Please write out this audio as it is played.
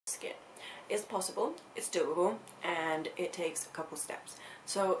it's possible, it's doable, and it takes a couple steps.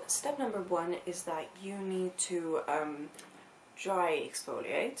 So step number one is that you need to dry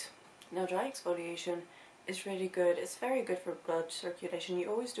exfoliate. Now dry exfoliation is really good. It's very good for blood circulation. You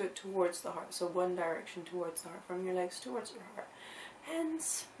always do it towards the heart, so one direction towards the heart, from your legs towards your heart.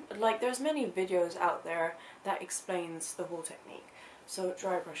 Hence, like, there's many videos out there that explains the whole technique. So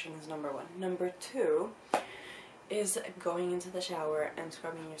dry brushing is number one. Number two is going into the shower and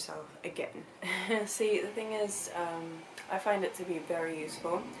scrubbing yourself again. See, the thing is, I find it to be very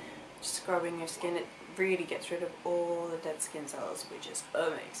useful. Just scrubbing your skin, it really gets rid of all the dead skin cells, which is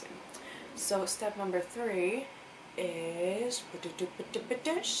amazing. So step number three is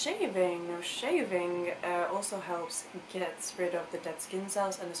shaving. Now shaving also helps gets rid of the dead skin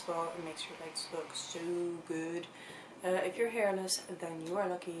cells, and as well it makes your legs look so good. If you're hairless, then you are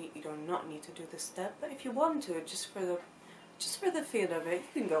lucky. You do not need to do this step, but if you want to, just for the feel of it,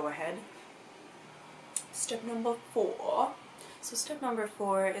 you can go ahead. Step number four. So step number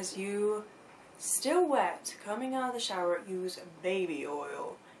four is, you still wet, coming out of the shower, use baby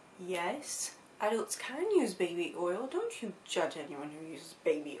oil. Yes, adults can use baby oil. Don't you judge anyone who uses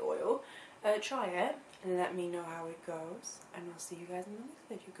baby oil. Try it and let me know how it goes, and I'll see you guys in the next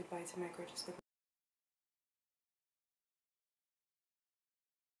video. Goodbye to my gorgeous